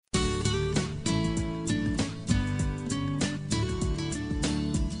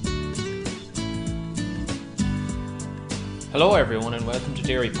Hello everyone and welcome to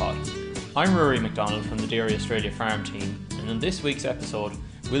Dairy Pod. I'm Rory McDonald from the Dairy Australia Farm team, and in this week's episode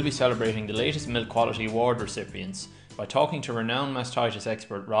we'll be celebrating the latest Milk Quality Award recipients by talking to renowned mastitis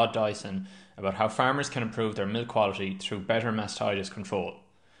expert Rod Dyson about how farmers can improve their milk quality through better mastitis control.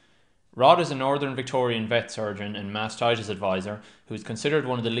 Rod is a Northern Victorian vet surgeon and mastitis advisor who is considered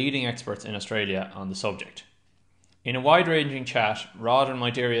one of the leading experts in Australia on the subject. In a wide-ranging chat, Rod and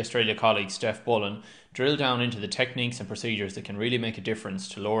my Dairy Australia colleague Steph Bullen drill down into the techniques and procedures that can really make a difference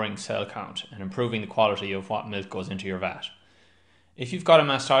to lowering cell count and improving the quality of what milk goes into your vat. If you've got a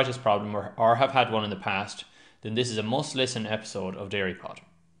mastitis problem or have had one in the past, then this is a must-listen episode of Dairy Pod.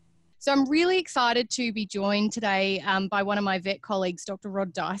 So I'm really excited to be joined today by one of my vet colleagues, Dr.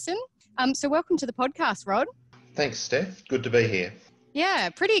 Rod Dyson. So welcome to the podcast, Rod. Thanks, Steph. Good to be here. Yeah,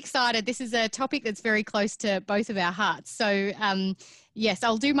 pretty excited. This is a topic that's very close to both of our hearts. So yes,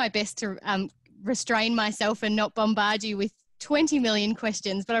 I'll do my best to restrain myself and not bombard you with 20 million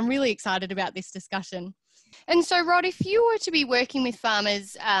questions, but I'm really excited about this discussion. And so, Rod, if you were to be working with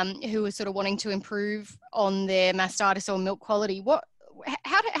farmers who are sort of wanting to improve on their mastitis or milk quality,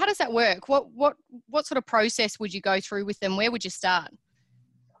 how does that work? What sort of process would you go through with them? Where would you start?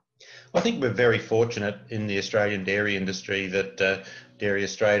 I think we're very fortunate in the Australian dairy industry that Dairy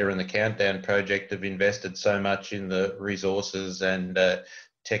Australia and the Countdown Project have invested so much in the resources and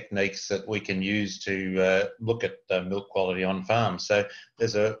techniques that we can use to look at milk quality on farms. So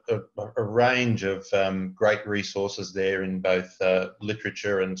there's a range of great resources there in both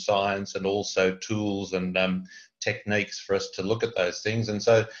literature and science, and also tools and techniques for us to look at those things. And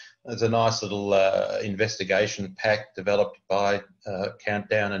so there's a nice little investigation pack developed by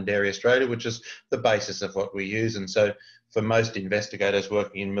Countdown and Dairy Australia, which is the basis of what we use. And so for most investigators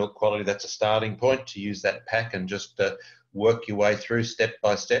working in milk quality, that's a starting point to use that pack and just work your way through step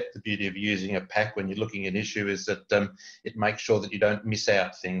by step. The beauty of using a pack when you're looking at an issue is that it makes sure that you don't miss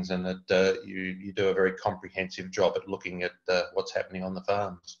out things, and that you do a very comprehensive job at looking at what's happening on the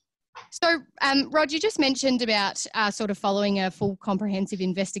farms. So, Rod, you just mentioned about sort of following a full comprehensive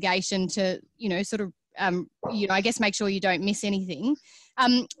investigation to, I guess make sure you don't miss anything.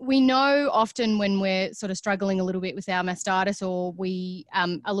 We know often when we're sort of struggling a little bit with our mastitis, or we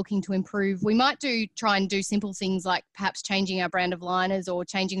are looking to improve, we might try and do simple things like perhaps changing our brand of liners or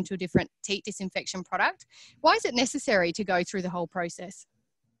changing to a different teat disinfection product. Why is it necessary to go through the whole process?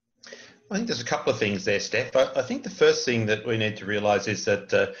 I think there's a couple of things there, Steph. I think the first thing that we need to realise is that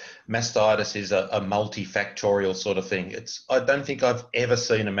mastitis is a multifactorial sort of thing. I don't think I've ever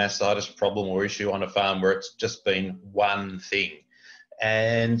seen a mastitis problem or issue on a farm where it's just been one thing.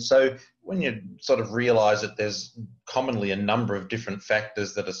 And so when you sort of realise that there's commonly a number of different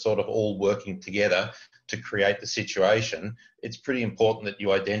factors that are sort of all working together to create the situation, it's pretty important that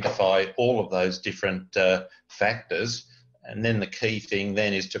you identify all of those different factors. And then the key thing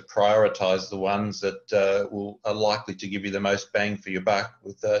then is to prioritise the ones that are likely to give you the most bang for your buck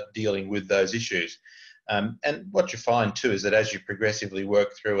with dealing with those issues. And what you find too is that as you progressively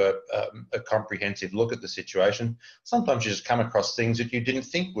work through a comprehensive look at the situation, sometimes you just come across things that you didn't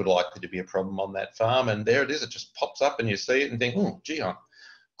think were likely to be a problem on that farm, and there it is, it just pops up and you see it and think, oh gee, I'm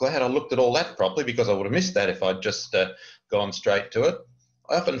glad I looked at all that properly, because I would have missed that if I'd just gone straight to it.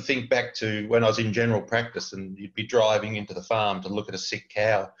 I often think back to when I was in general practice and you'd be driving into the farm to look at a sick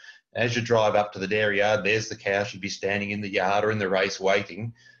cow. As you drive up to the dairy yard, there's the cow. She'd be standing in the yard or in the race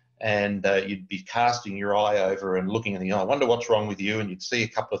waiting, and you'd be casting your eye over and looking and thinking, oh, I wonder what's wrong with you, and you'd see a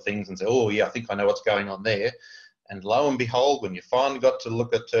couple of things and say, oh yeah, I think I know what's going on there. And lo and behold, when you finally got to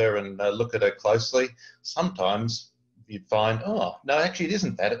look at her and look at her closely, sometimes you'd find, oh, no, actually it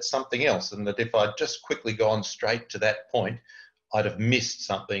isn't that, it's something else. And that if I'd just quickly gone straight to that point, I'd have missed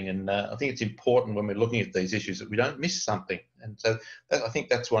something. And I think it's important when we're looking at these issues that we don't miss something. And so I think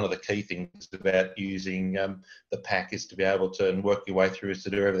that's one of the key things about using the pack, is to be able to and work your way through, is to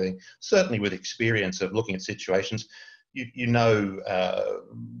do everything. Certainly with experience of looking at situations,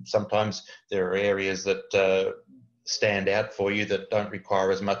 sometimes there are areas that stand out for you that don't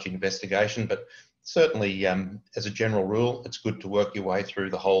require as much investigation, but certainly as a general rule, it's good to work your way through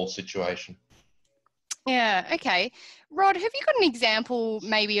the whole situation. Yeah, okay. Rod, have you got an example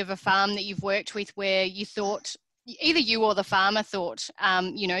maybe of a farm that you've worked with where you thought, either you or the farmer thought,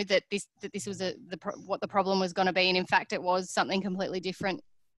 that this was what the problem was going to be, and in fact it was something completely different,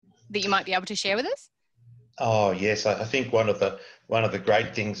 that you might be able to share with us? Oh yes, I think one of the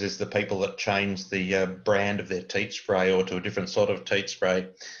great things is the people that change the brand of their teat spray or to a different sort of teat spray.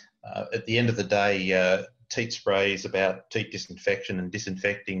 At the end of the day, teat spray is about teat disinfection and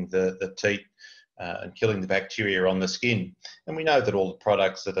disinfecting the teat and killing the bacteria on the skin. And we know that all the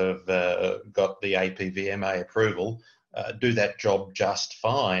products that have got the APVMA approval do that job just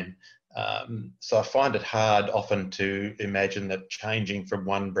fine. So I find it hard often to imagine that changing from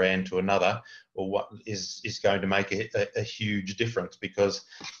one brand to another or what is going to make a huge difference, because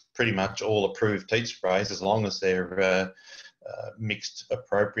pretty much all approved teat sprays, as long as they're mixed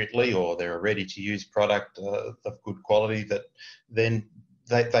appropriately or they're a ready-to-use product of good quality, that then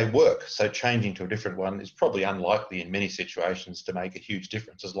they work. So changing to a different one is probably unlikely in many situations to make a huge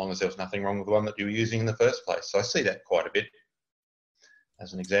difference, as long as there was nothing wrong with the one that you were using in the first place. So I see that quite a bit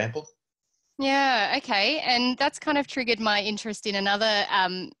as an example. Yeah, okay. And that's kind of triggered my interest in another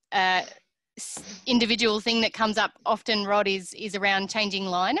individual thing that comes up often, Rod, is around changing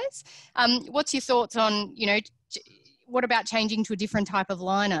liners. What's your thoughts on, what about changing to a different type of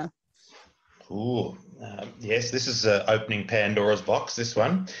liner? Ooh, yes, this is opening Pandora's box, this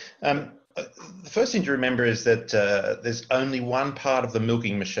one. The first thing to remember is that there's only one part of the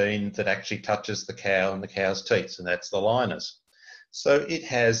milking machine that actually touches the cow and the cow's teats, and that's the liners. So it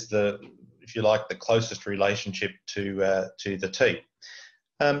has the, if you like, the closest relationship to the teat.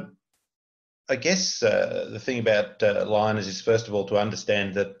 I guess the thing about liners is, first of all, to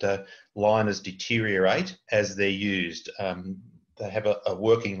understand that liners deteriorate as they're used. They have a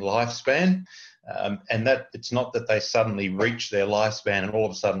working lifespan, and that it's not that they suddenly reach their lifespan and all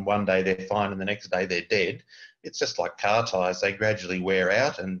of a sudden one day they're fine and the next day they're dead. It's just like car tyres. They gradually wear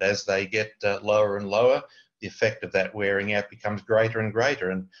out, and as they get lower and lower, the effect of that wearing out becomes greater and greater.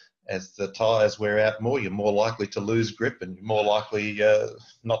 And as the tyres wear out more, you're more likely to lose grip, and you're more likely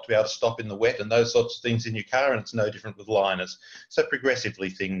not to be able to stop in the wet and those sorts of things in your car, and it's no different with liners. So progressively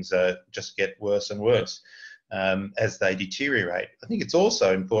things just get worse and worse as they deteriorate. I think it's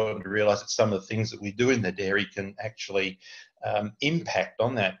also important to realise that some of the things that we do in the dairy can actually impact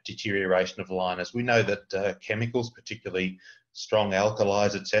on that deterioration of liners. We know that chemicals, particularly strong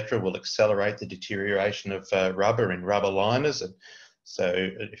alkalis, etc., will accelerate the deterioration of rubber in rubber liners. And so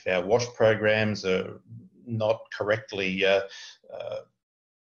if our wash programs are not correctly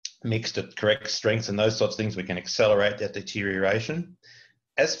mixed at correct strengths and those sorts of things, we can accelerate that deterioration.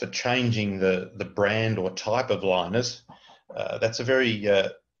 As for changing the brand or type of liners, that's a very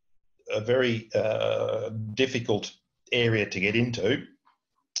difficult area to get into.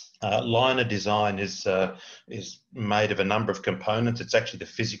 Liner design is made of a number of components. It's actually the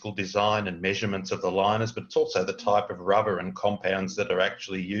physical design and measurements of the liners, but it's also the type of rubber and compounds that are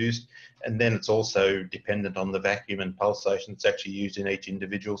actually used. And then it's also dependent on the vacuum and pulsation that's actually used in each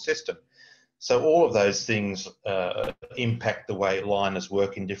individual system. So all of those things impact the way liners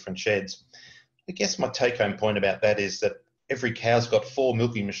work in different sheds. I guess my take-home point about that is that every cow's got 4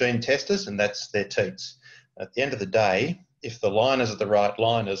 milking machine testers, and that's their teats. At the end of the day, if the liners are the right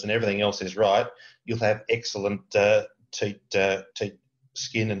liners and everything else is right, you'll have excellent teat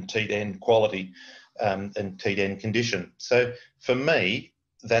skin and teat end quality and teat end condition. So for me,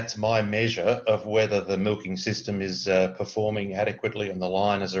 that's my measure of whether the milking system is performing adequately and the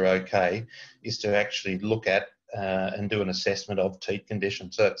liners are okay, is to actually look at and do an assessment of teat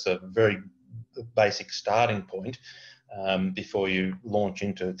condition. So it's a very basic starting point before you launch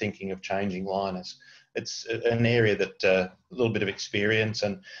into thinking of changing liners. It's an area that a little bit of experience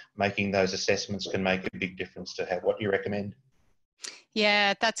and making those assessments can make a big difference to what you recommend.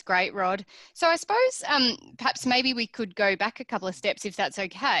 Yeah, that's great, Rod. So I suppose perhaps maybe we could go back a couple of steps if that's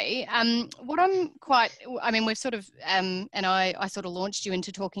okay. We've sort of, and I sort of launched you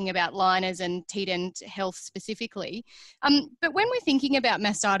into talking about liners and teat end health specifically. But when we're thinking about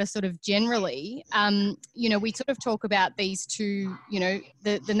mastitis sort of generally, we sort of talk about these two,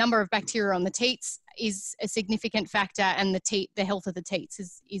 the number of bacteria on the teats is a significant factor, and the health of the teats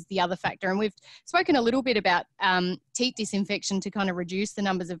is the other factor. And we've spoken a little bit about teat disinfection to kind of reduce the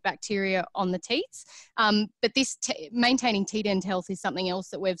numbers of bacteria on the teats. But this maintaining teat end health is something else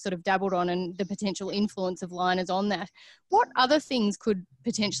that we've sort of dabbled on, and the potential influence of liners on that. What other things could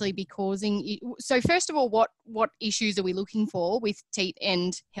potentially be causing? So first of all, what issues are we looking for with teat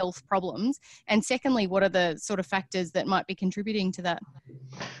end health problems? And secondly, what are the sort of factors that might be contributing to that?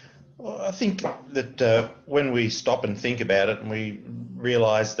 Well, I think that when we stop and think about it, and we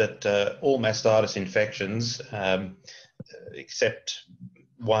realise that all mastitis infections, except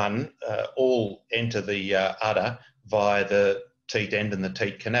one, all enter the udder via the teat end and the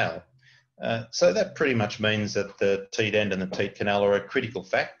teat canal. So that pretty much means that the teat end and the teat canal are a critical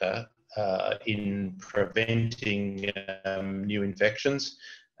factor in preventing new infections,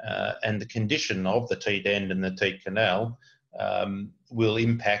 and the condition of the teat end and the teat canal will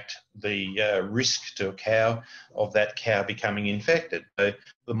impact the risk to a cow of that cow becoming infected. So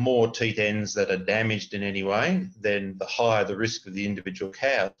the more teat ends that are damaged in any way, then the higher the risk of the individual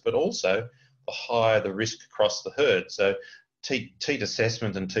cows, but also the higher the risk across the herd. So teat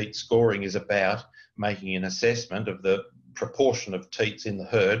assessment and teat scoring is about making an assessment of the proportion of teats in the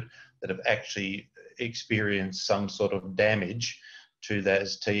herd that have actually experienced some sort of damage to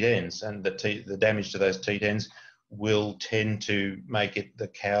those teat ends, and the damage to those teat ends will tend to make the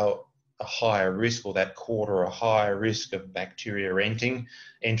cow a higher risk, or that quarter a higher risk of bacteria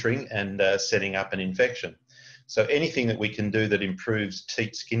entering and setting up an infection. So anything that we can do that improves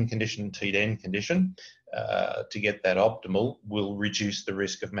teat skin condition, teat end condition, to get that optimal will reduce the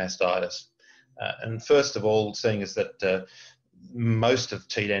risk of mastitis. And first of all, seeing as that most of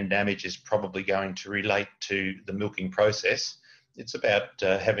teat end damage is probably going to relate to the milking process, it's about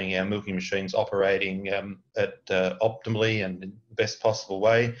having our milking machines operating optimally and in the best possible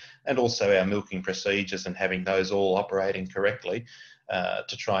way, and also our milking procedures and having those all operating correctly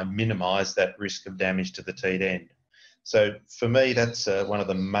to try and minimise that risk of damage to the teat end. So for me, that's one of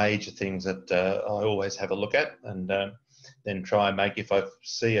the major things that I always have a look at, and then try and make, if I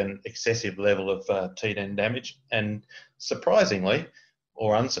see an excessive level of teat end damage, and surprisingly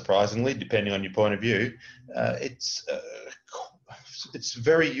or unsurprisingly, depending on your point of view, it's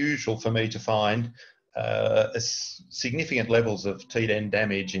very usual for me to find significant levels of teat end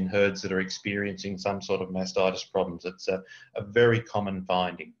damage in herds that are experiencing some sort of mastitis problems. It's a very common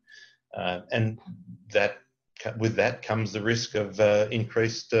finding, and that with that comes the risk of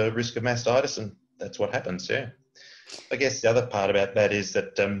increased risk of mastitis, and that's what happens. Yeah. I guess the other part about that is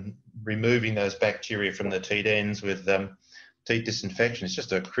that removing those bacteria from the teat ends with teat disinfection is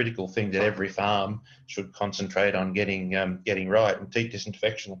just a critical thing that every farm should concentrate on getting right. And teat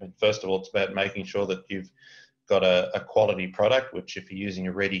disinfection, I mean, first of all, it's about making sure that you've got a quality product, which if you're using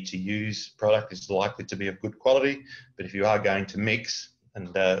a ready-to-use product is likely to be of good quality. But if you are going to mix,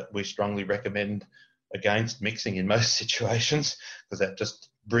 and we strongly recommend against mixing in most situations, because that just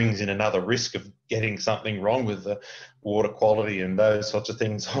brings in another risk of getting something wrong with the water quality and those sorts of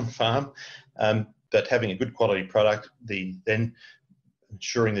things on farm. But having a good quality product, then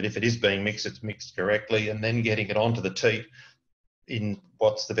ensuring that if it is being mixed, it's mixed correctly, and then getting it onto the teat in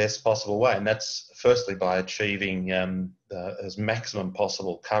what's the best possible way. And that's firstly by achieving as maximum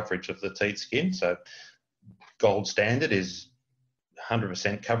possible coverage of the teat skin. So gold standard is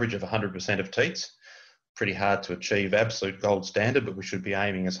 100% coverage of 100% of teats. Pretty hard to achieve absolute gold standard, but we should be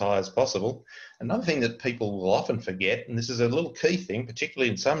aiming as high as possible. Another thing that people will often forget, and this is a little key thing, particularly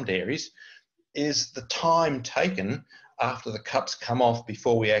in some dairies, is the time taken after the cups come off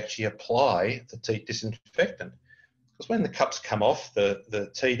before we actually apply the teat disinfectant. Because when the cups come off, the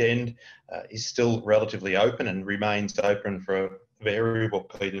teat end is still relatively open and remains open for a variable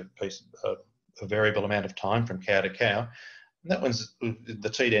amount of time from cow to cow. And that one's, the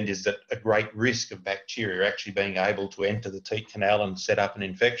teat end is at a great risk of bacteria actually being able to enter the teat canal and set up an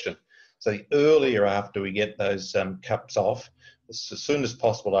infection. So the earlier after we get those cups off, as soon as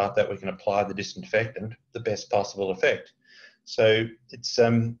possible after that we can apply the disinfectant, the best possible effect. So it's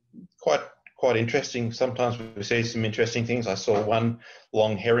quite interesting. Sometimes we see some interesting things. I saw one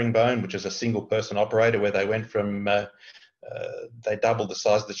long herringbone, which is a single person operator, where they went from they doubled the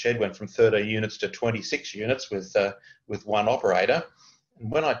size of the shed, went from 13 units to 26 units with one operator.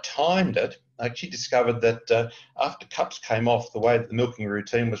 And when I timed it, I actually discovered that after cups came off, the way that the milking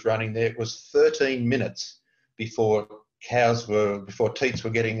routine was running there, it was 13 minutes before teats were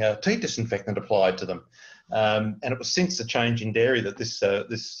getting a teat disinfectant applied to them. And it was since the change in dairy that this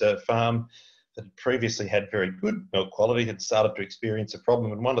farm that had previously had very good milk quality had started to experience a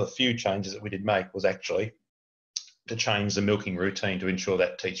problem. And one of the few changes that we did make was actually to change the milking routine to ensure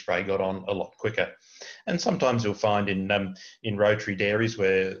that teat spray got on a lot quicker. And sometimes you'll find in rotary dairies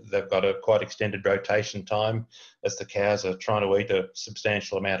where they've got a quite extended rotation time as the cows are trying to eat a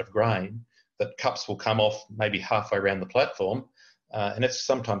substantial amount of grain, that cups will come off maybe halfway around the platform, and it's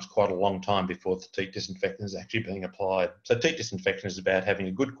sometimes quite a long time before the teat disinfectant is actually being applied. So teat disinfection is about having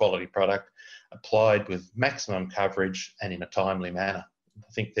a good quality product applied with maximum coverage and in a timely manner.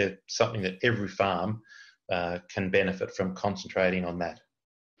 I think that's something that every farm can benefit from concentrating on that.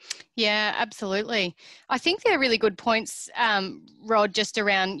 Yeah, absolutely. I think they're really good points, Rod, just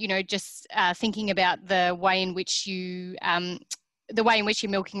around, thinking about the way in which your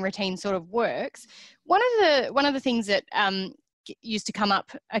milking routine sort of works. One of the things that used to come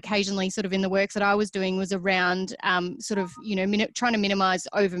up occasionally sort of in the works that I was doing was around trying to minimize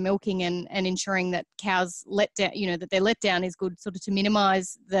over milking and ensuring that cows let down, that their letdown is good, sort of to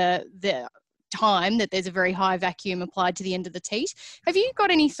minimize the time that there's a very high vacuum applied to the end of the teat. Have you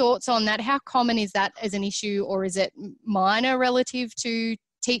got any thoughts on that? How common is that as an issue, or is it minor relative to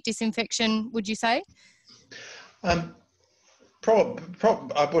teat disinfection, would you say?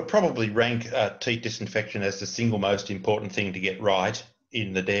 I would probably rank teat disinfection as the single most important thing to get right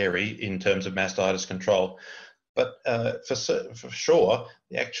in the dairy in terms of mastitis control. But for sure,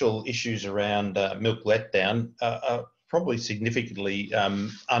 the actual issues around milk letdown are probably significantly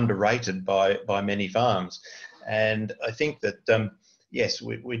underrated by many farms. And I think that, yes,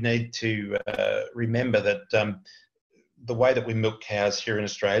 we need to remember that the way that we milk cows here in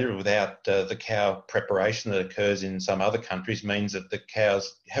Australia without the cow preparation that occurs in some other countries means that the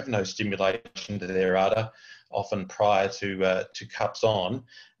cows have no stimulation to their udder, often prior to cups on,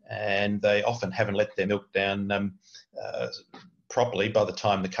 and they often haven't let their milk down properly by the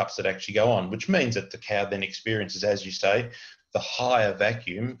time the cups that actually go on, which means that the cow then experiences, as you say, the higher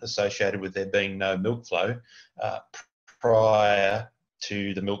vacuum associated with there being no milk flow prior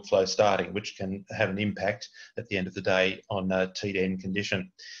to the milk flow starting, which can have an impact at the end of the day on teat end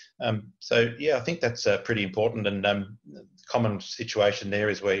condition. So yeah, I think that's pretty important. And common situation there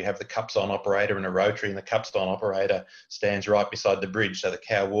is where you have the cups on operator and a rotary, and the cups on operator stands right beside the bridge. So the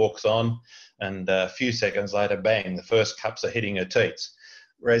cow walks on, and a few seconds later, bang, the first cups are hitting her teats.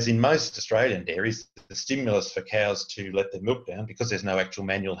 Whereas in most Australian dairies, the stimulus for cows to let their milk down, because there's no actual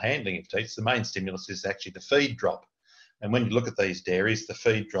manual handling of teats, the main stimulus is actually the feed drop. And when you look at these dairies, the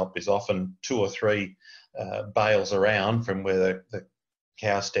feed drop is often 2 or 3 bales around from where the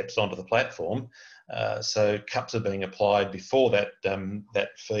cow steps onto the platform. So cups are being applied before that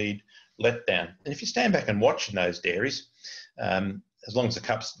feed letdown. And if you stand back and watch in those dairies, as long as the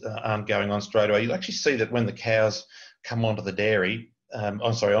cups aren't going on straight away, you'll actually see that when the cows come onto the dairy,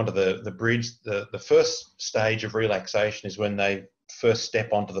 onto the bridge, the first stage of relaxation is when they first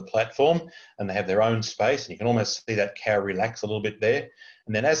step onto the platform and they have their own space, and you can almost see that cow relax a little bit there.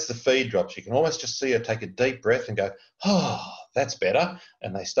 And then as the feed drops, you can almost just see her take a deep breath and go, oh, that's better.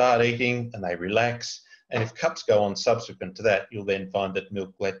 And they start eating and they relax. And if cups go on subsequent to that, you'll then find that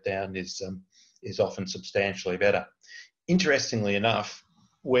milk letdown is often substantially better. Interestingly enough,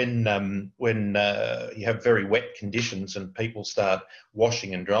 when you have very wet conditions and people start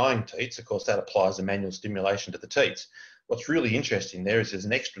washing and drying teats, of course that applies a manual stimulation to the teats. What's really interesting there is there's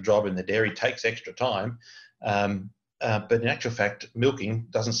an extra job in the dairy, takes extra time, but in actual fact, milking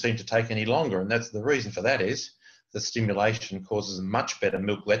doesn't seem to take any longer, and that's the reason for that is the stimulation causes a much better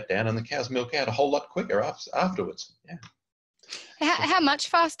milk letdown, and the cows milk out a whole lot quicker afterwards. Yeah. How much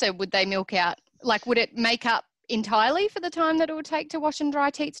faster would they milk out? Like, would it make up entirely for the time that it would take to wash and dry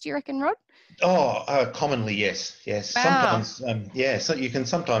teats, do you reckon, Rod? Commonly, yes. Wow. Sometimes, so you can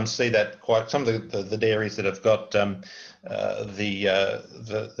sometimes see that quite. Some of the dairies that have got the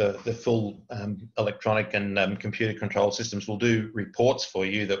full electronic and computer control systems will do reports for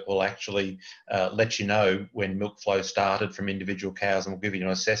you that will actually let you know when milk flow started from individual cows, and will give you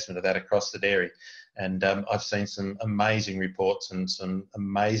an assessment of that across the dairy. And I've seen some amazing reports and some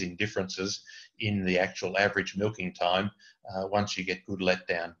amazing differences in the actual average milking time once you get good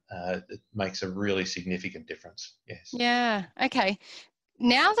letdown. It makes a really significant difference. Yes. Yeah. Okay.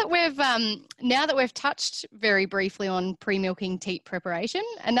 Now that we've touched very briefly on pre-milking teat preparation,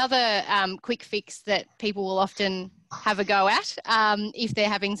 another quick fix that people will often have a go at if they're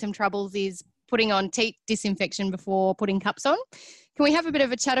having some troubles is putting on teat disinfection before putting cups on. Can we have a bit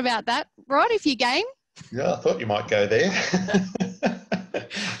of a chat about that, Rod, if you game? Yeah, I thought you might go there.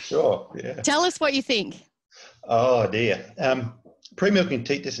 Sure, yeah. Tell us what you think. Oh dear. Pre-milking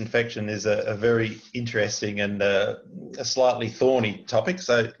teat disinfection is a very interesting and a slightly thorny topic.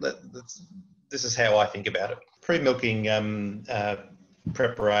 So this is how I think about it. Pre-milking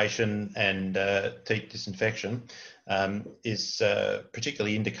preparation and teat disinfection is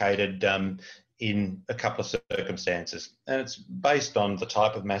particularly indicated in a couple of circumstances. And it's based on the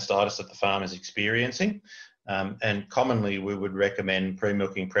type of mastitis that the farmer is experiencing. And commonly we would recommend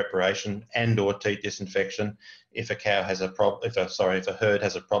pre-milking preparation and or teat disinfection if a cow has a if a herd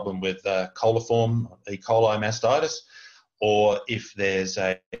has a problem with coliform E. coli mastitis, or if there's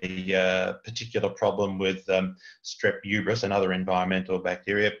a particular problem with strep ubris and other environmental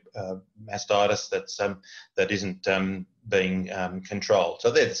bacteria mastitis that isn't being controlled.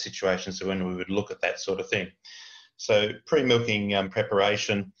 So they're the situations when we would look at that sort of thing. So pre-milking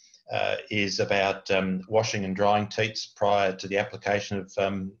preparation is about washing and drying teats prior to the application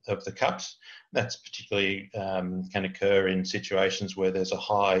of the cups. That's particularly can occur in situations where there's a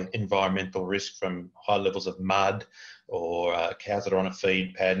high environmental risk from high levels of mud, or cows that are on a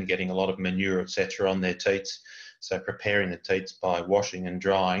feed pad and getting a lot of manure, etc., on their teats. So preparing the teats by washing and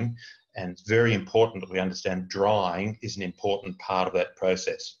drying, and it's very important that we understand drying is an important part of that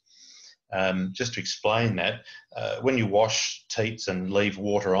process. Just to explain that, when you wash teats and leave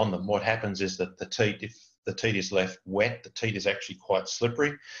water on them, what happens is that the teat, the teat is left wet, the teat is actually quite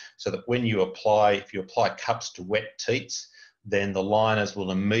slippery, so that when you apply, if you apply cups to wet teats, then the liners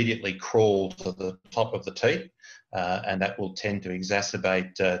will immediately crawl to the top of the teat, and that will tend to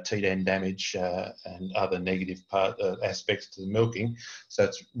exacerbate teat end damage and other negative aspects to the milking. So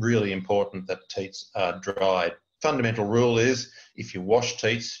it's really important that teats are dried. Fundamental rule is if you wash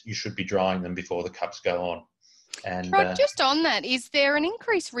teats, you should be drying them before the cups go on. And Rod, just on that, is there an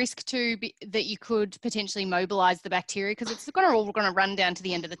increased risk that you could potentially mobilise the bacteria? Because it's all going to run down to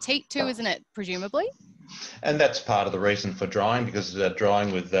the end of the teat too, isn't it, presumably? And that's part of the reason for drying, because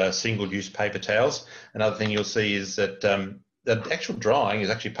drying with single-use paper towels. Another thing you'll see is that the actual drying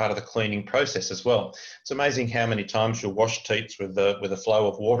is actually part of the cleaning process as well. It's amazing how many times you'll wash teats with a flow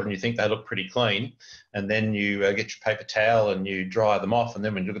of water and you think they look pretty clean, and then you get your paper towel and you dry them off, and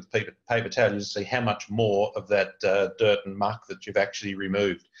then when you look at the paper towel, you see how much more of that dirt and muck that you've actually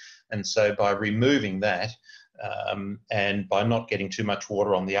removed. And so by removing that, and by not getting too much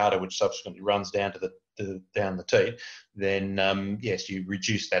water on the udder, which subsequently runs down to down the teat, then yes, you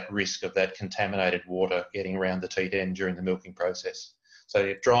reduce that risk of that contaminated water getting around the teat end during the milking process.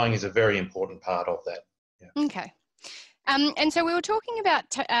 So drying is a very important part of that. Yeah. Okay. And so we were talking about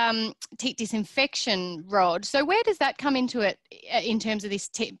teat disinfection, Rod. So where does that come into it in terms of this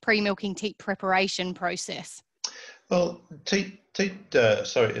pre-milking teat preparation process? Well,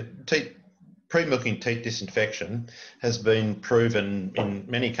 pre-milking teat disinfection has been proven in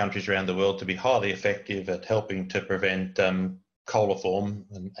many countries around the world to be highly effective at helping to prevent coliform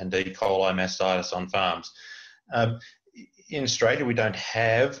and E. coli mastitis on farms. In Australia, we don't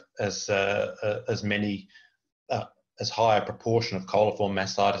have as high a proportion of coliform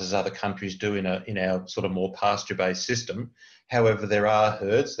mastitis as other countries do in our sort of more pasture-based system. However, there are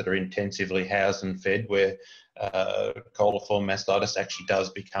herds that are intensively housed and fed where coliform mastitis actually does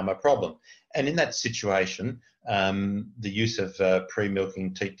become a problem. And in that situation, the use of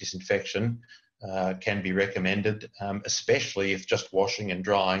pre-milking teat disinfection can be recommended, especially if just washing and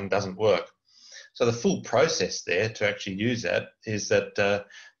drying doesn't work. So the full process there to actually use that is that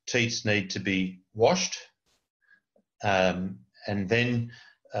teats need to be washed, and then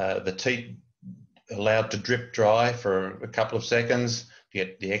the teat allowed to drip dry for a couple of seconds to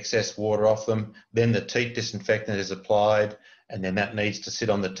get the excess water off them. Then the teat disinfectant is applied, and then that needs to sit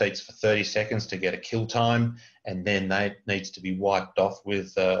on the teats for 30 seconds to get a kill time, and then that needs to be wiped off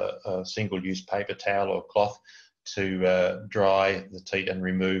with a single-use paper towel or cloth to dry the teat and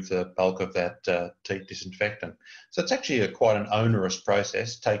remove the bulk of that teat disinfectant. So it's actually quite an onerous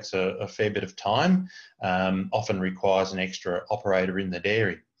process, takes a fair bit of time, often requires an extra operator in the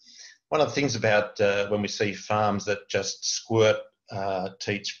dairy. One of the things about when we see farms that just squirt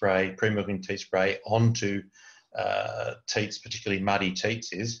teat spray, pre-milking teat spray onto teats, particularly muddy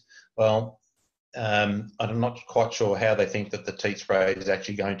teats, is, well, I'm not quite sure how they think that the teat spray is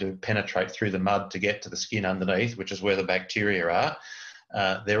actually going to penetrate through the mud to get to the skin underneath, which is where the bacteria are.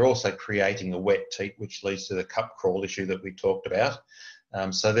 They're also creating a wet teat, which leads to the cup crawl issue that we talked about.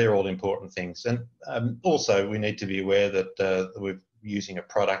 So they're all important things. And also we need to be aware that we're using a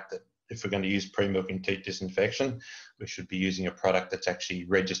product that, if we're going to use pre-milking teat disinfection, we should be using a product that's actually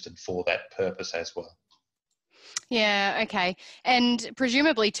registered for that purpose as well. Yeah, okay. And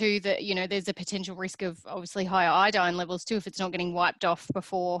presumably too that, there's a potential risk of obviously higher iodine levels too if it's not getting wiped off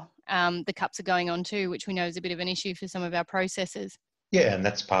before the cups are going on too, which we know is a bit of an issue for some of our processors. Yeah, and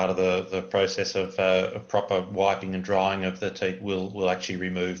that's part of the process of proper wiping and drying of the teat will actually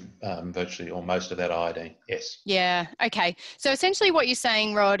remove virtually or most of that iodine, yes. Yeah, okay. So essentially what you're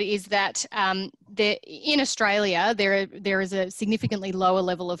saying, Rod, is that in Australia, there is a significantly lower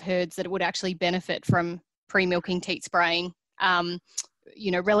level of herds that would actually benefit from pre-milking teat spraying,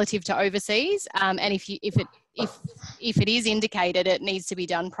 relative to overseas. And if it is indicated, it needs to be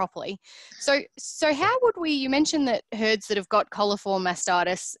done properly. So how would we? You mentioned that herds that have got coliform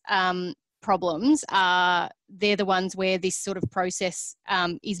mastitis problems they're the ones where this sort of process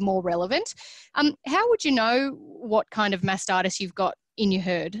is more relevant. How would you know what kind of mastitis you've got in your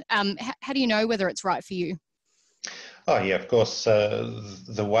herd? How do you know whether it's right for you? Oh yeah, of course.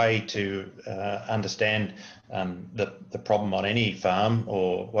 The way to understand the problem on any farm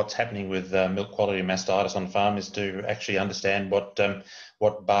or what's happening with milk quality mastitis on farm is to actually understand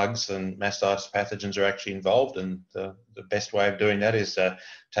what bugs and mastitis pathogens are actually involved, and the best way of doing that is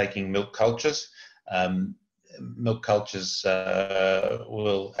taking milk cultures. Milk cultures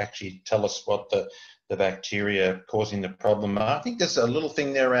will actually tell us what the bacteria causing the problem are. I think there's a little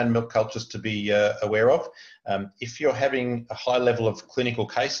thing there around milk cultures to be aware of. If you're having a high level of clinical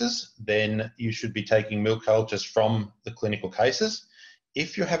cases, then you should be taking milk cultures from the clinical cases.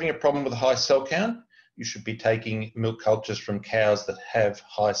 If you're having a problem with a high cell count, you should be taking milk cultures from cows that have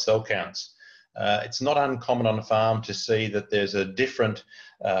high cell counts. It's not uncommon on a farm to see that there's a different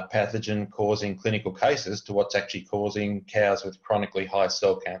pathogen causing clinical cases to what's actually causing cows with chronically high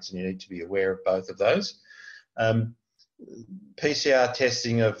cell counts, and you need to be aware of both of those. PCR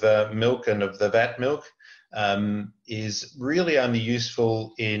testing of milk and of the vat milk is really only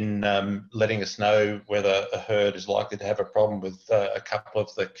useful in letting us know whether a herd is likely to have a problem with a couple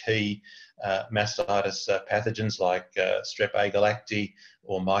of the key mastitis pathogens like Strep A. galacti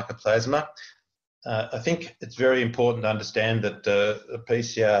or Mycoplasma. I think it's very important to understand that a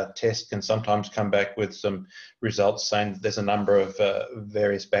PCR test can sometimes come back with some results saying that there's a number of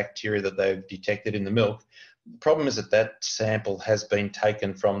various bacteria that they've detected in the milk. The problem is that that sample has been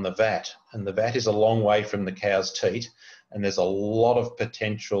taken from the vat, and the vat is a long way from the cow's teat, and there's a lot of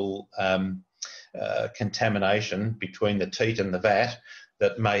potential contamination between the teat and the vat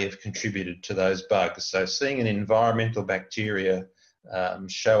that may have contributed to those bugs. So seeing an environmental bacteria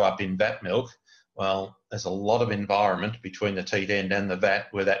show up in vat milk, well, there's a lot of environment between the teat end and the vat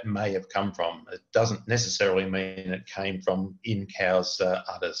where that may have come from. It doesn't necessarily mean it came from in cows'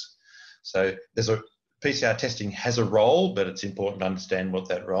 udders. So PCR testing has a role, but it's important to understand what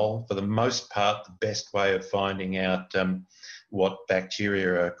that role. For the most part, the best way of finding out what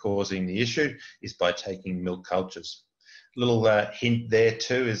bacteria are causing the issue is by taking milk cultures. Little hint there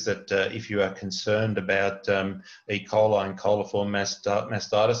too is that if you are concerned about E. coli and coliform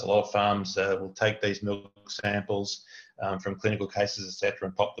mastitis, a lot of farms will take these milk samples from clinical cases, etc.,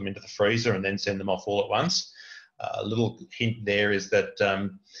 and pop them into the freezer and then send them off all at once. A little hint there is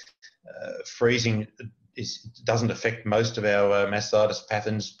that freezing doesn't affect most of our mastitis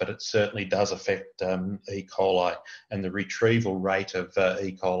pathogens, but it certainly does affect E. coli, and the retrieval rate of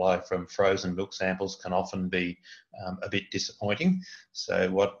E. coli from frozen milk samples can often be a bit disappointing. So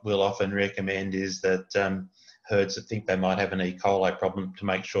what we'll often recommend is that herds that think they might have an E. coli problem, to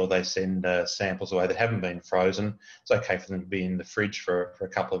make sure they send samples away that haven't been frozen. It's okay for them to be in the fridge for a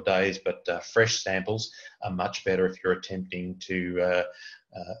couple of days, but fresh samples are much better if you're attempting to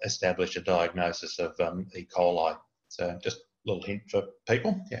establish a diagnosis of E. coli. So just a little hint for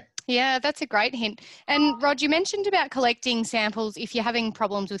people. Yeah. Yeah, that's a great hint. And Rod, you mentioned about collecting samples if you're having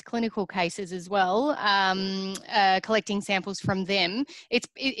problems with clinical cases as well, collecting samples from them.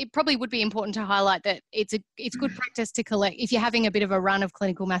 It probably would be important to highlight that it's good practice to collect, if you're having a bit of a run of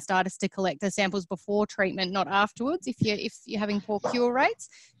clinical mastitis, to collect the samples before treatment, not afterwards, if you're having poor cure rates.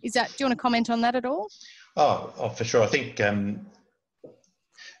 Do you want to comment on that at all? Oh, for sure. I think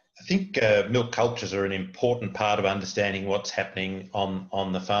milk cultures are an important part of understanding what's happening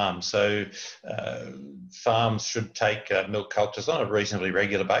on the farm. So farms should take milk cultures on a reasonably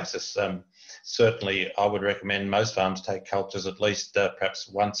regular basis. Certainly, I would recommend most farms take cultures at least perhaps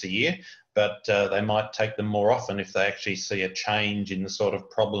once a year, but they might take them more often if they actually see a change in the sort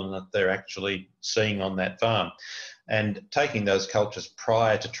of problem that they're actually seeing on that farm. And taking those cultures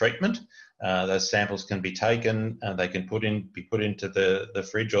prior to treatment, those samples can be taken and they can be put into the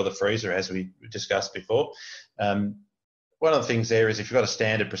fridge or the freezer, as we discussed before. One of the things there is, if you've got a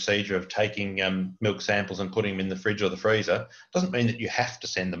standard procedure of taking milk samples and putting them in the fridge or the freezer, doesn't mean that you have to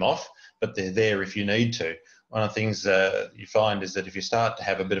send them off, but they're there if you need to. One of the things you find is that if you start to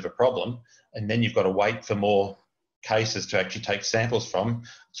have a bit of a problem and then you've got to wait for more cases to actually take samples from,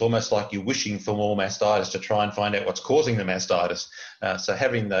 it's almost like you're wishing for more mastitis to try and find out what's causing the mastitis. So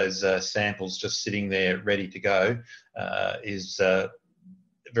having those samples just sitting there ready to go is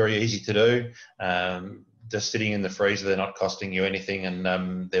very easy to do. Just sitting in the freezer, they're not costing you anything,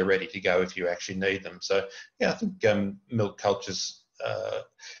 and they're ready to go if you actually need them. So yeah, I think milk cultures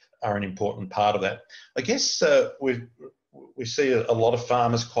are an important part of that. I guess we see a lot of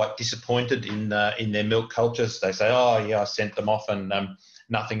farmers quite disappointed in their milk cultures. They say, oh yeah, I sent them off and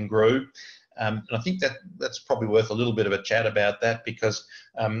nothing grew. And I think that's probably worth a little bit of a chat about that, because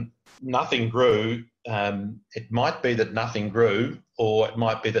nothing grew. It might be that nothing grew, or it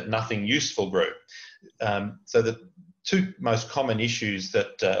might be that nothing useful grew. So the two most common issues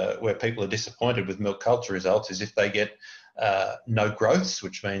that where people are disappointed with milk culture results is if they get no growths,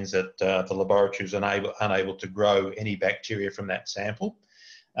 which means that the laboratory is unable to grow any bacteria from that sample.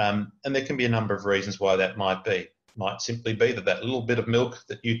 And there can be a number of reasons why that might be. It might simply be that little bit of milk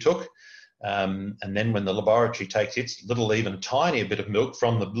that you took, and then when the laboratory takes its little, even tinier bit of milk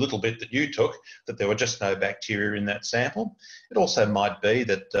from the little bit that you took, that there were just no bacteria in that sample. It also might be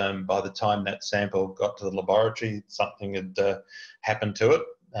that by the time that sample got to the laboratory, something had happened to it.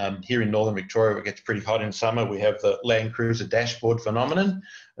 Here in northern Victoria, it gets pretty hot in summer. We have the Land Cruiser dashboard phenomenon,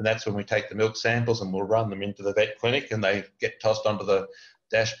 and that's when we take the milk samples and we'll run them into the vet clinic, and they get tossed onto the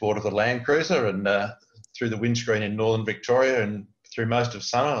dashboard of the Land Cruiser, and through the windscreen in northern Victoria and through most of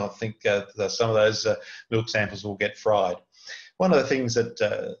summer, I think some of those milk samples will get fried. One of the things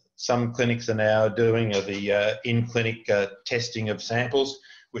that some clinics are now doing are the in-clinic testing of samples,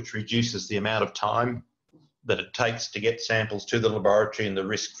 which reduces the amount of time that it takes to get samples to the laboratory and the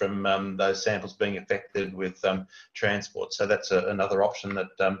risk from those samples being affected with transport. So that's another option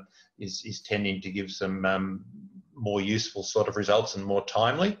that is tending to give some more useful sort of results and more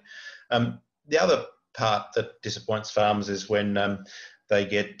timely. The other part that disappoints farmers is when they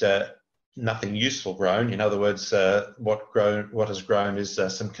get nothing useful grown. In other words, what has grown is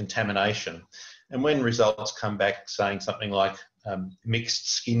some contamination. And when results come back saying something like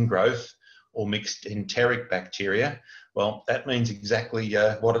mixed skin growth or mixed enteric bacteria, well, that means exactly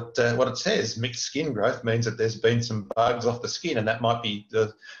what it says. Mixed skin growth means that there's been some bugs off the skin, and that might be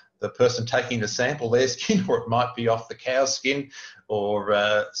the person taking the sample, their skin, or it might be off the cow's skin,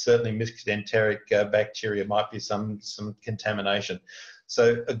 or certainly mixed enteric bacteria might be some contamination.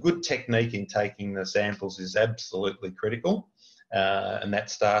 So a good technique in taking the samples is absolutely critical, and that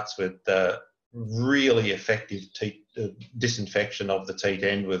starts with really effective disinfection of the teat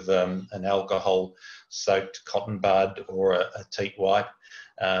end with an alcohol-soaked cotton bud or a teat wipe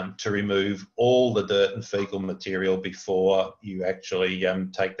to remove all the dirt and fecal material before you actually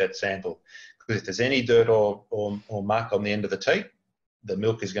take that sample. Because if there's any dirt or muck on the end of the teat, the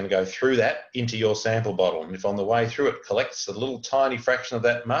milk is going to go through that into your sample bottle. And if on the way through it collects a little tiny fraction of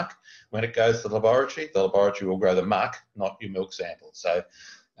that muck, when it goes to the laboratory will grow the muck, not your milk sample. So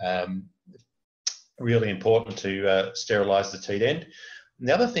really important to sterilise the teat end. And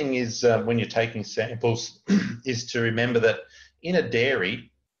the other thing is when you're taking samples is to remember that in a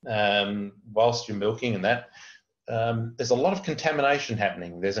dairy, whilst you're milking and that, there's a lot of contamination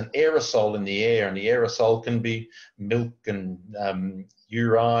happening. There's an aerosol in the air, and the aerosol can be milk and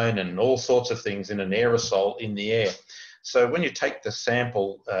urine and all sorts of things in an aerosol in the air. So when you take the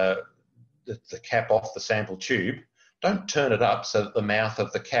sample, the cap off the sample tube, don't turn it up so that the mouth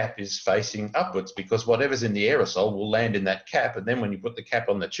of the cap is facing upwards, because whatever's in the aerosol will land in that cap, and then when you put the cap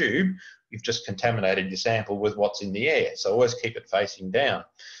on the tube, you've just contaminated your sample with what's in the air. So always keep it facing down.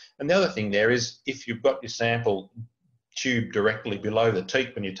 And the other thing there is, if you've got your sample tube directly below the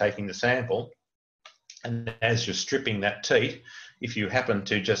teat when you're taking the sample, and as you're stripping that teat, if you happen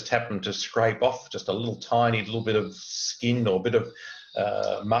to scrape off just a little bit of skin or a bit of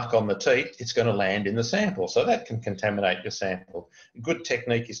muck on the teat, it's going to land in the sample. So that can contaminate your sample. A good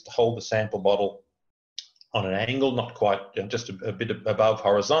technique is to hold the sample bottle on an angle, not quite, just a bit above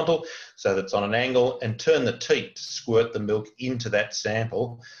horizontal, so that it's on an angle, and turn the teat to squirt the milk into that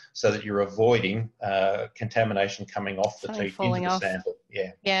sample so that you're avoiding contamination coming off the teat into the sample.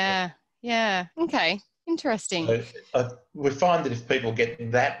 Yeah. Okay, interesting. So, we find that if people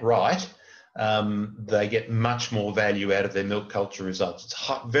get that right, they get much more value out of their milk culture results. It's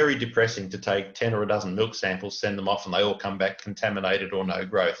very depressing to take 10 or a dozen milk samples, send them off, and they all come back contaminated or no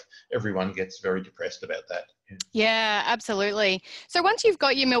growth. Everyone gets very depressed about that. Yeah, absolutely. So once you've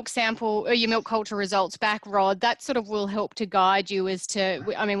got your milk sample or your milk culture results back, Rod, that sort of will help to guide you as to,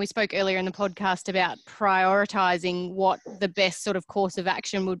 I mean, we spoke earlier in the podcast about prioritising what the best sort of course of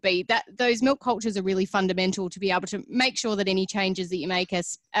action would be. That those milk cultures are really fundamental to be able to make sure that any changes that you make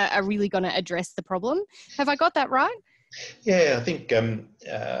are really going to address the problem. Have I got that right? Yeah, I think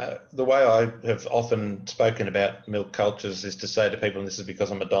the way I have often spoken about milk cultures is to say to people, and this is because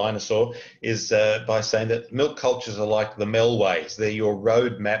I'm a dinosaur, is by saying that milk cultures are like the Melways. They're your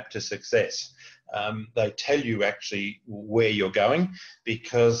roadmap to success. They tell you actually where you're going,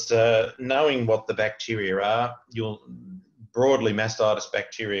 because knowing what the bacteria are, broadly mastitis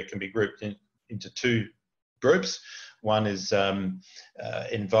bacteria can be grouped into two groups. One is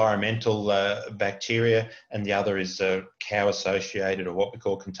environmental bacteria, and the other is cow-associated, or what we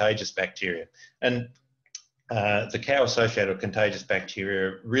call contagious bacteria. And the cow-associated or contagious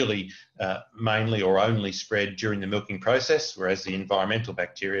bacteria really mainly or only spread during the milking process, whereas the environmental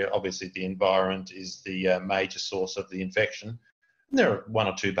bacteria, obviously the environment is the major source of the infection. And there are one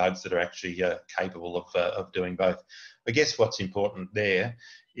or two bugs that are actually capable of doing both. I guess what's important there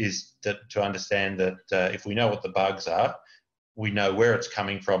is to understand that if we know what the bugs are, we know where it's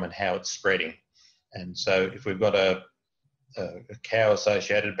coming from and how it's spreading. And so if we've got a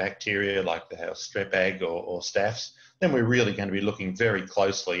cow-associated bacteria like the strep ag or staph, then we're really going to be looking very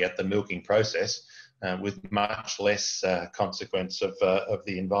closely at the milking process, with much less consequence of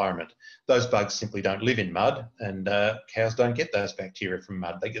the environment. Those bugs simply don't live in mud, and cows don't get those bacteria from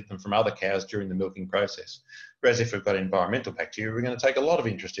mud. They get them from other cows during the milking process. Whereas if we've got environmental bacteria, we're going to take a lot of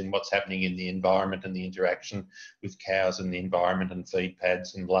interest in what's happening in the environment and the interaction with cows and the environment and feed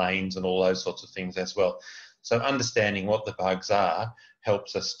pads and lanes and all those sorts of things as well. So understanding what the bugs are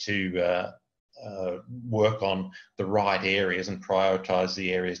helps us to work on the right areas and prioritise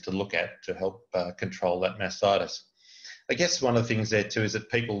the areas to look at to help control that mastitis. I guess one of the things there too is that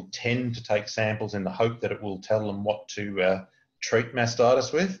people tend to take samples in the hope that it will tell them what to treat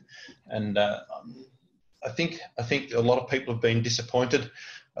mastitis with, and I think a lot of people have been disappointed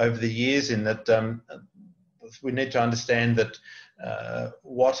over the years in that we need to understand that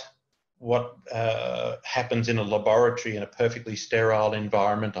what happens in a laboratory in a perfectly sterile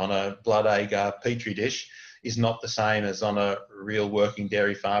environment on a blood agar petri dish is not the same as on a real working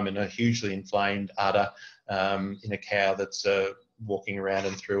dairy farm in a hugely inflamed udder in a cow that's walking around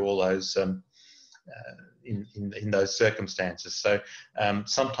and through all those in those circumstances. So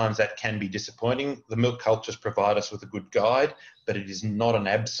sometimes that can be disappointing. The milk cultures provide us with a good guide, but it is not an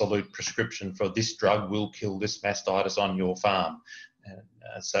absolute prescription for this drug will kill this mastitis on your farm.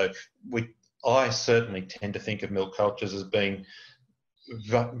 And so I certainly tend to think of milk cultures as being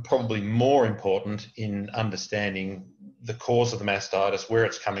probably more important in understanding the cause of the mastitis, where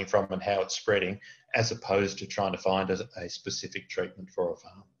it's coming from and how it's spreading, as opposed to trying to find a specific treatment for a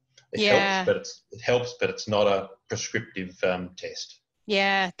farm. It helps, but it's not a prescriptive test.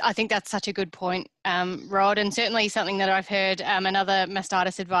 Yeah, I think that's such a good point, Rod, and certainly something that I've heard another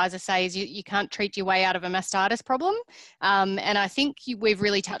mastitis advisor say is you can't treat your way out of a mastitis problem. And I think we've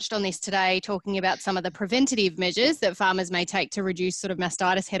really touched on this today, talking about some of the preventative measures that farmers may take to reduce sort of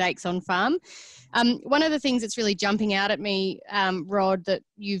mastitis headaches on farm. One of the things that's really jumping out at me, Rod, that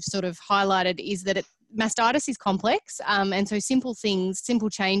you've sort of highlighted is that mastitis is complex, and so simple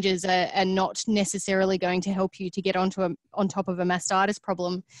changes are not necessarily going to help you to get on top of a mastitis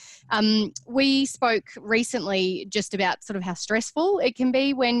problem. We spoke recently just about sort of how stressful it can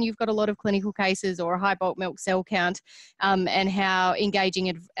be when you've got a lot of clinical cases or a high bulk milk cell count, and how engaging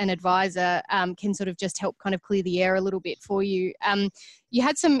an advisor can sort of just help kind of clear the air a little bit for you. You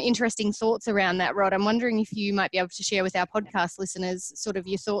had some interesting thoughts around that, Rod. I'm wondering if you might be able to share with our podcast listeners sort of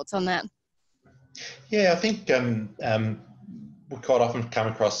your thoughts on that. Yeah, I think we quite often come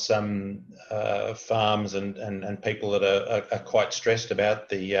across farms and people that are quite stressed about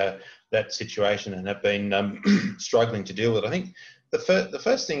that situation and have been struggling to deal with it. I think the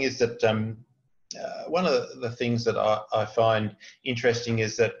first thing is that one of the things that I find interesting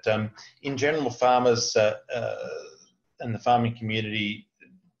is that in general farmers and the farming community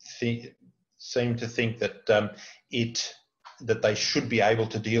seem to think that that they should be able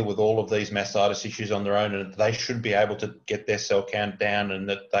to deal with all of these mastitis issues on their own, and that they should be able to get their cell count down, and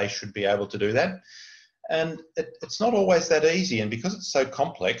that they should be able to do that. And it's not always that easy, and because it's so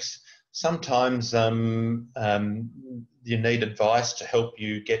complex, sometimes you need advice to help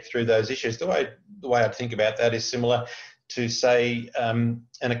you get through those issues. The way I think about that is similar to, say, an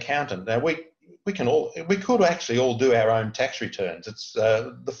accountant. Now, we could actually all do our own tax returns. It's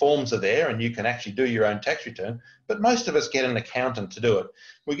the forms are there and you can actually do your own tax return, but most of us get an accountant to do it.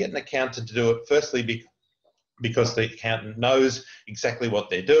 We get an accountant to do it firstly because the accountant knows exactly what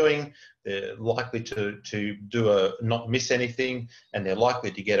they're doing. They're likely to not miss anything, and they're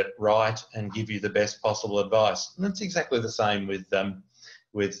likely to get it right and give you the best possible advice. And that's exactly the same with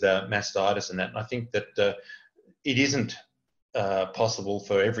mastitis and that. And I think that it isn't possible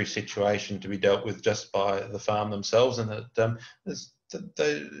for every situation to be dealt with just by the farm themselves, and that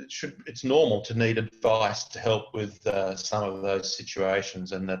it's normal to need advice to help with some of those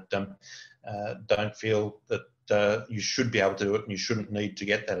situations, and that don't feel that you should be able to do it and you shouldn't need to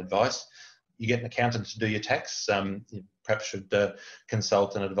get that advice. You get an accountant to do your tax. You perhaps should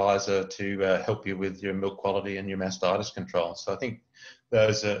consult an advisor to help you with your milk quality and your mastitis control. So I think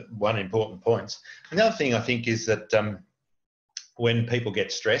those are one important points. And the other thing I think is that when people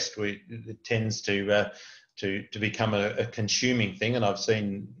get stressed, it tends to become a consuming thing. And I've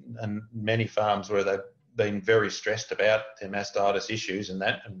seen many farms where they've been very stressed about their mastitis issues and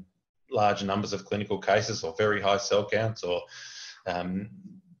large numbers of clinical cases or very high cell counts or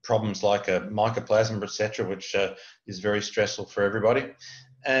problems like a mycoplasma, etc., which is very stressful for everybody.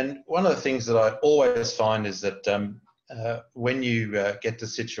 And one of the things that I always find is that when you get to a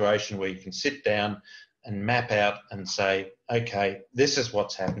situation where you can sit down and map out and say, okay, this is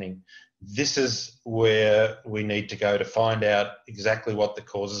what's happening. This is where we need to go to find out exactly what the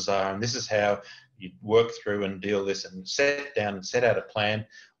causes are. And this is how you work through and deal with this, and set down and set out a plan.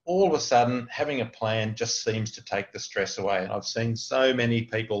 all of a sudden having a plan just seems to take the stress away. And I've seen so many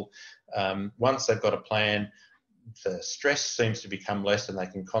people, once they've got a plan, the stress seems to become less and they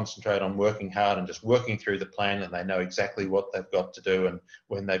can concentrate on working hard and just working through the plan, and they know exactly what they've got to do and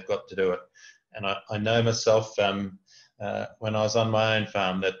when they've got to do it. And I know myself, when I was on my own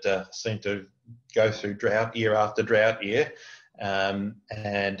farm, that seemed to go through drought year after drought year,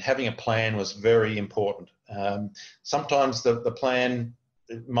 and having a plan was very important. Sometimes the plan,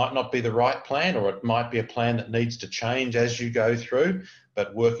 it might not be the right plan, or it might be a plan that needs to change as you go through,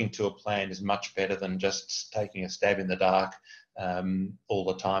 but working to a plan is much better than just taking a stab in the dark all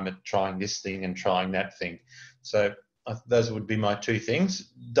the time at trying this thing and trying that thing. So those would be my two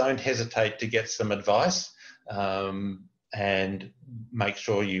things. Don't hesitate to get some advice, and make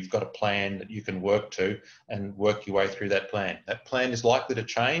sure you've got a plan that you can work to and work your way through that plan. That plan is likely to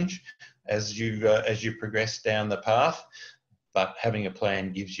change as you progress down the path, but having a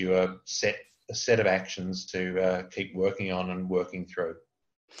plan gives you a set of actions to keep working on and working through.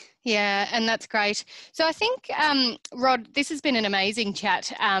 Yeah, and that's great. So I think, Rod, this has been an amazing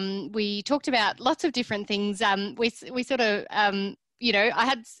chat. We talked about lots of different things. We sort of, I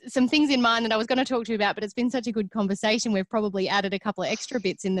had some things in mind that I was going to talk to you about, but it's been such a good conversation. We've probably added a couple of extra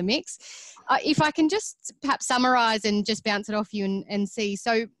bits in the mix. If I can just perhaps summarise and just bounce it off you and see.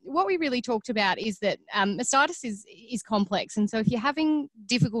 So what we really talked about is that mastitis is complex. And so if you're having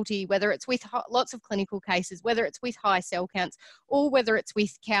difficulty, whether it's with lots of clinical cases, whether it's with high cell counts, or whether it's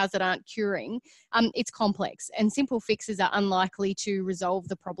with cows that aren't curing, it's complex, and simple fixes are unlikely to resolve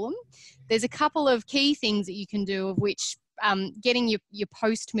the problem. There's a couple of key things that you can do, of which getting your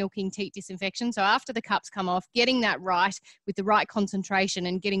post-milking teat disinfection. So after the cups come off, getting that right with the right concentration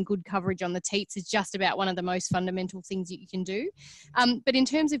and getting good coverage on the teats is just about one of the most fundamental things that you can do. But in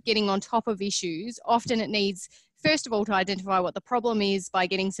terms of getting on top of issues, often it needs, first of all, to identify what the problem is by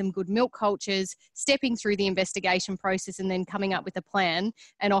getting some good milk cultures, stepping through the investigation process, and then coming up with a plan.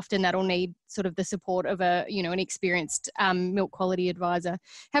 And often that'll need sort of the support of an experienced milk quality advisor.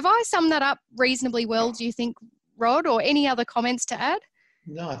 Have I summed that up reasonably well, do you think, Rod, or any other comments to add?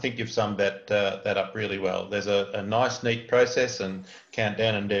 No, I think you've summed that up really well. There's a nice, neat process, and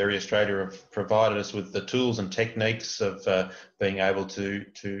Countdown and Dairy Australia have provided us with the tools and techniques of being able to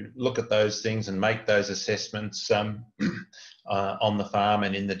look at those things and make those assessments on the farm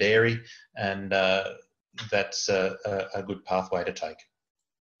and in the dairy, and that's a good pathway to take.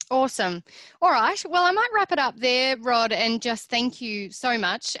 Awesome. All right. Well, I might wrap it up there, Rod, and just thank you so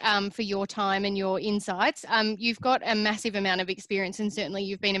much for your time and your insights. You've got a massive amount of experience, and certainly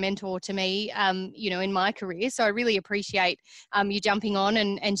you've been a mentor to me, in my career. So I really appreciate you jumping on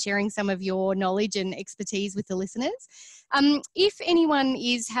and sharing some of your knowledge and expertise with the listeners. If anyone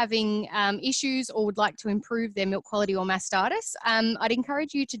is having issues or would like to improve their milk quality or mastitis, I'd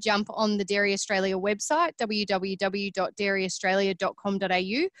encourage you to jump on the Dairy Australia website,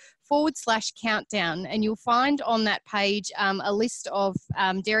 www.dairyaustralia.com.au/countdown, and you'll find on that page a list of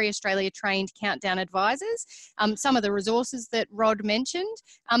Dairy Australia trained countdown advisors, some of the resources that Rod mentioned,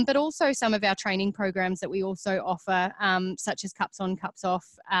 but also some of our training programs that we also offer, such as Cups On, Cups Off,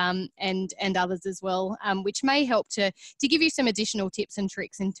 and others as well, which may help to give you some additional tips and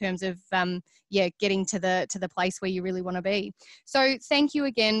tricks in terms of getting to the place where you really want to be. So thank you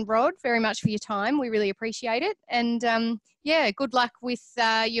again, Rod, very much for your time. We really appreciate it, and good luck with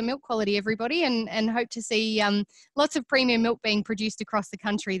your milk quality, everybody, and hope to see lots of premium milk being produced across the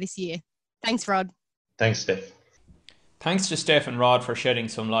country this year. Thanks, Rod. Thanks, Steph. Thanks to Steph and Rod for shedding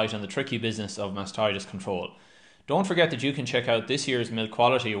some light on the tricky business of mastitis control. Don't forget that you can check out this year's Milk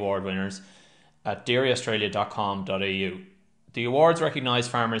Quality Award winners at dairyaustralia.com.au. The awards recognise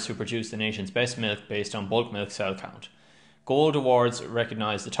farmers who produce the nation's best milk based on bulk milk cell count. Gold awards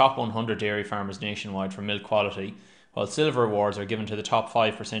recognise the top 100 dairy farmers nationwide for milk quality, while silver awards are given to the top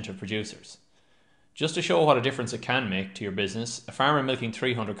 5% of producers. Just to show what a difference it can make to your business, a farmer milking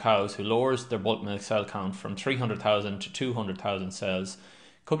 300 cows who lowers their bulk milk cell count from 300,000 to 200,000 cells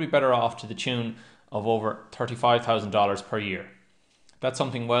could be better off to the tune of over $35,000 per year. That's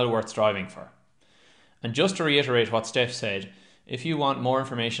something well worth striving for. And just to reiterate what Steph said, if you want more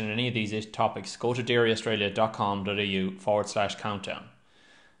information on any of these topics, go to dairyaustralia.com.au/countdown.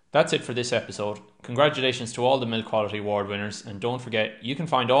 That's it for this episode. Congratulations to all the Milk Quality Award winners, and don't forget, you can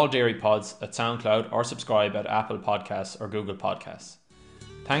find all Dairy Pods at SoundCloud or subscribe at Apple Podcasts or Google Podcasts.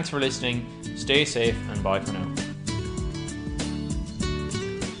 Thanks for listening, stay safe, and bye for now.